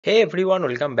Hey everyone,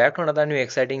 welcome back to another new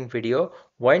exciting video.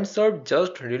 Windsurf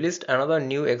just released another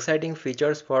new exciting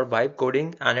features for vibe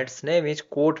coding and its name is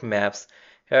Codemaps.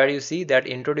 Here you see that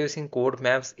introducing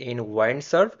Codemaps in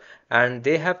Windsurf and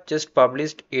they have just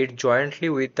published it jointly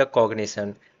with the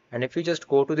Cognition. And if you just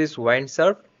go to this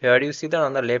Windsurf, here you see that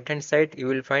on the left hand side you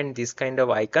will find this kind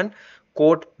of icon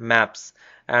Codemaps.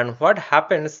 And what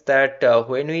happens that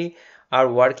when we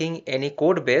are working any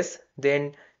code base,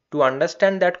 then to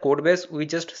understand that code base we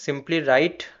just simply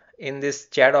write in this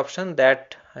chat option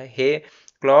that hey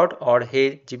Claude or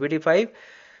hey GPT-5,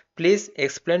 please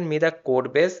explain me the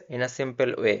code base in a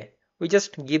simple way. We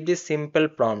just give this simple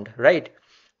prompt, right?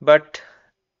 But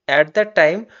at that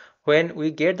time when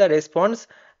we get the response,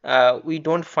 we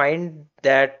don't find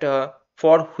that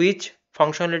for which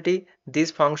functionality this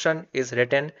function is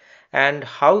written and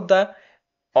how the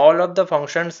all of the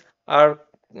functions are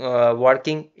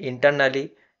working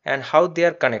internally and how they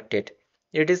are connected.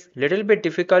 It is little bit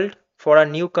difficult for a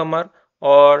newcomer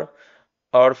or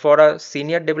for a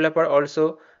senior developer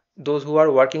also. Those who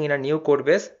are working in a new code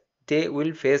base, they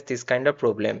will face this kind of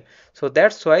problem. So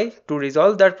that's why to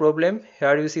resolve that problem,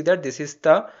 here you see that this is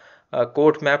the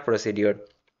code map procedure.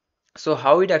 So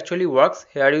how it actually works,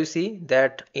 here you see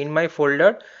that in my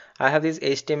folder I have this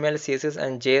HTML, CSS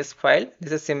and JS file.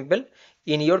 This is simple.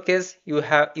 In your case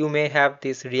you may have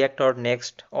this React or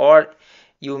Next, or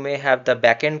you may have the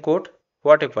backend code,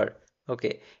 whatever.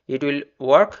 Okay, it will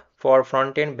work for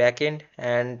front end, back end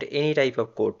and any type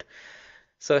of code.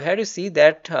 So here you see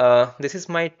that this is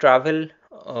my travel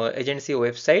agency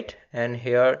website and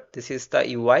here this is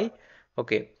the UI.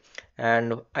 Okay,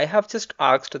 and I have just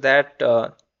asked that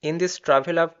in this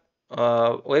travel app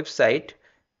website,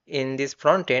 in this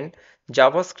front end,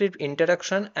 JavaScript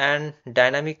interaction and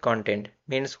dynamic content,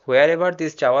 means wherever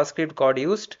this JavaScript got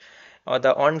used, or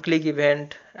the on click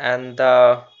event and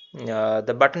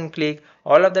the button click,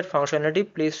 all of that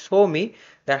functionality, please show me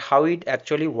that how it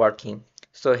actually working.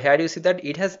 So here you see that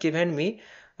it has given me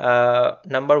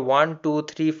number 1 2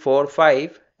 3 4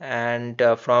 5, and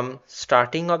from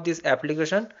starting of this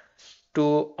application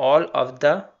to all of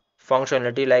the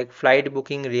functionality like flight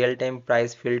booking, real-time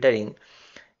price filtering,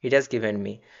 it has given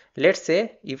me. Let's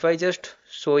say if I just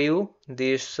show you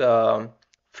this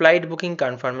flight booking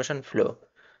confirmation flow.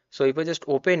 So if I just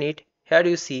open it, here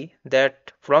you see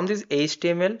that from this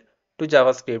HTML to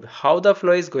JavaScript, how the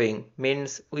flow is going,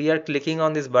 means we are clicking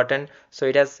on this button, so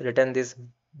it has written this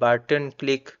button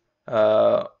click,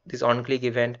 this on click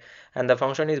event, and the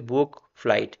function is book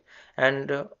flight.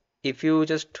 And if you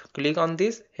just click on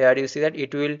this, here you see that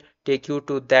it will take you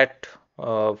to that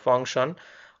function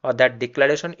or that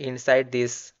declaration inside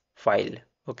this file.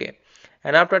 Okay,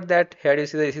 and after that, here you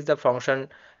see that this is the function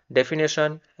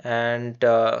definition, and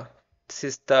this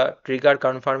is the trigger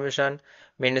confirmation,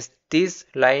 means this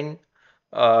line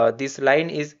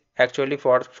is actually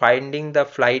for finding the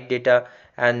flight data,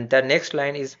 and the next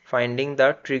line is finding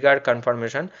the trigger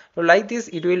confirmation. So like this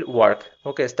it will work.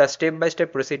 Okay, it's the step by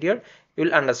step procedure you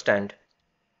will understand.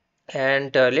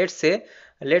 And let's say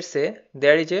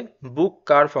there is a book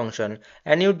car function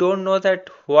and you don't know that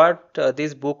what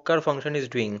this book car function is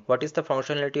doing, what is the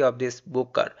functionality of this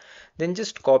book car, then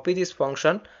just copy this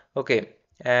function. Okay,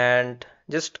 and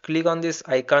just click on this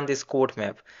icon, this code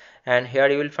map, and here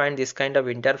you will find this kind of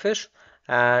interface.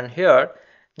 And here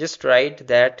just write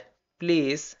that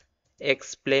please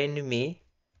explain me,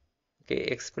 okay,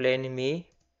 explain me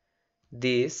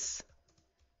this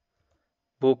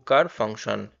book car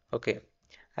function. Okay,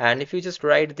 and if you just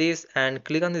write this and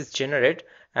click on this generate,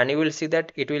 and you will see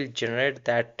that it will generate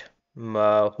that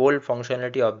whole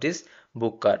functionality of this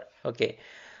book car. Okay,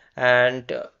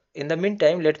 and in the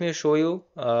meantime let me show you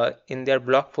in their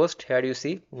blog post. Here you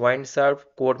see Windsurf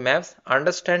code maps,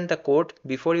 understand the code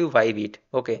before you vibe it.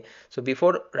 Okay, so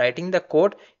before writing the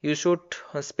code you should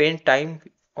spend time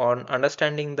on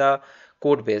understanding the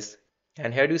code base.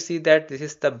 And here you see that this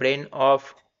is the brain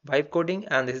of vibe coding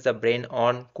and this is the brain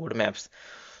on code maps.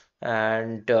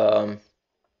 And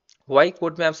why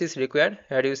code maps is required,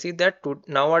 here you see that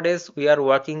nowadays we are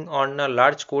working on a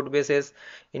large code bases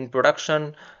in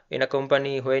production. In a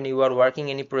company, when you are working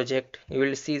any project, you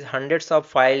will see hundreds of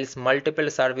files, multiple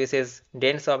services,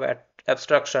 dens of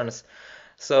abstractions.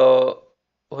 So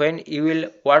when you will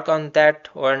work on that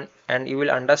one and you will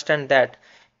understand that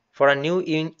for a new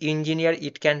engineer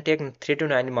it can take 3 to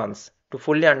 9 months to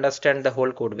fully understand the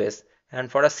whole code base, and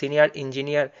for a senior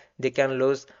engineer they can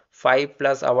lose 5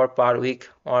 plus hour per week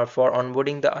or for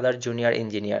onboarding the other junior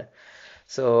engineer.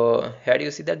 So here you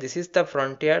see that this is the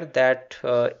frontier that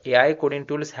AI coding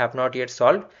tools have not yet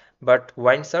solved, but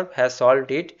Windsurf has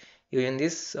solved it using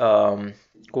this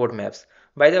code maps.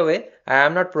 By the way, I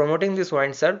am not promoting this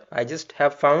Windsurf. I just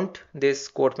have found this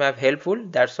code map helpful.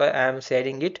 That's why I am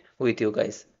sharing it with you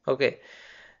guys. Okay.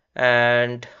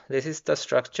 And this is the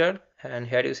structure. And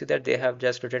here you see that they have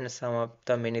just written some of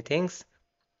the many things.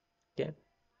 Okay.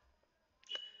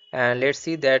 And let's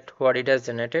see that what it has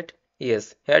generated.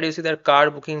 Yes, here you see the car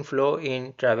booking flow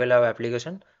in Travel Hub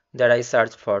application that I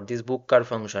searched for this book car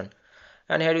function.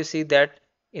 And here you see that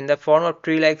in the form of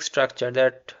tree-like structure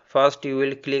that first you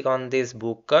will click on this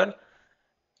book car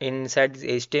inside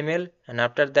this HTML, and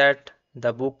after that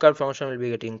the bookcar function will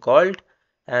be getting called,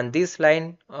 and this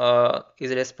line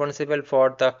is responsible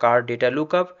for the card data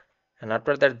lookup, and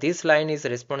after that this line is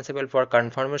responsible for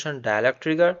confirmation dialog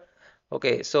trigger.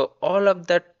 Okay, so all of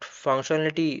that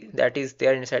functionality that is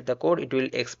there inside the code, it will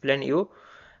explain you.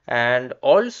 And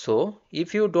also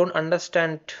if you don't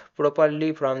understand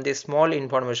properly from this small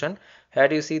information,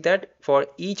 here you see that for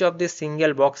each of these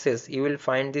single boxes you will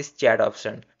find this chat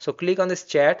option. So click on this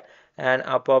chat and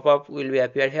a pop-up will be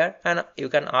appear here, and you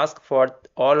can ask for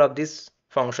all of this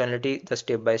functionality, the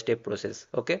step-by-step process.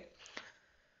 Okay,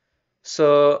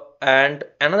 so and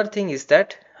another thing is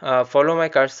that follow my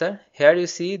cursor. Here you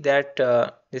see that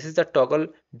this is the toggle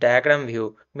diagram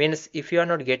view. Means if you are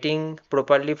not getting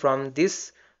properly from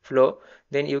this flow,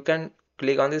 then you can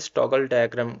click on this toggle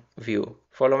diagram view.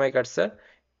 Follow my cursor.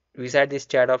 Beside this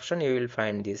chat option, you will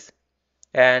find this.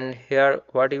 And here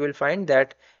what you will find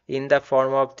that in the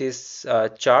form of this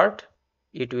chart,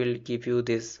 it will give you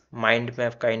this mind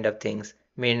map kind of things.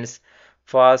 Means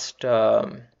first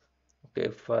okay,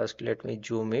 first let me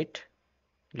zoom it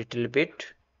little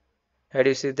bit. Here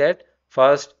you see that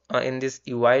first in this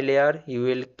UI layer you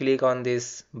will click on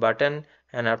this button,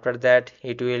 and after that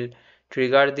it will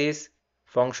trigger this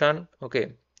function.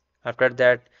 Okay, after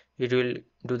that it will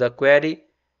do the query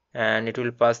and it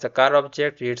will pass the car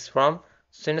object reads from.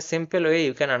 So in a simple way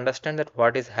you can understand that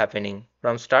what is happening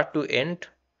from start to end,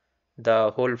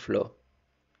 the whole flow.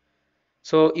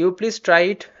 So you please try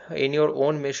it in your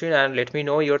own machine and let me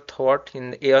know your thought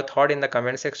in the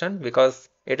comment section, because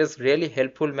it is really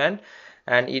helpful, man,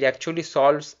 and it actually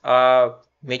solves a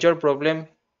major problem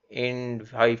in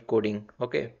Hive coding.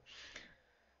 Okay.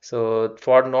 So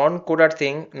for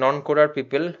non-coder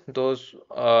people, those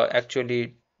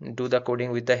actually do the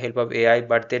coding with the help of AI,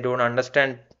 but they don't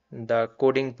understand the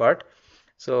coding part.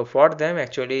 So for them,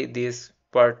 actually, this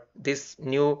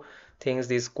new things,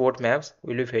 these code maps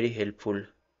will be very helpful.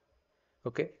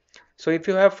 Okay, so if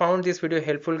you have found this video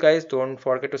helpful, guys, don't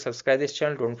forget to subscribe this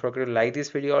channel, don't forget to like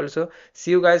this video also. See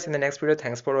you guys in the next video.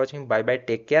 Thanks for watching. Bye bye,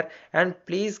 take care, and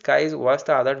please guys watch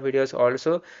the other videos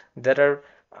also that are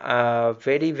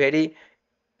very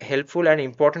helpful and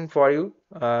important for you,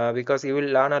 because you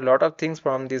will learn a lot of things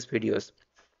from these videos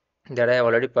that I have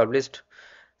already published.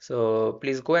 So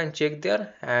please go and check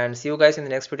there, and see you guys in the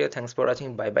next video. Thanks for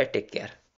watching. Bye bye, take care.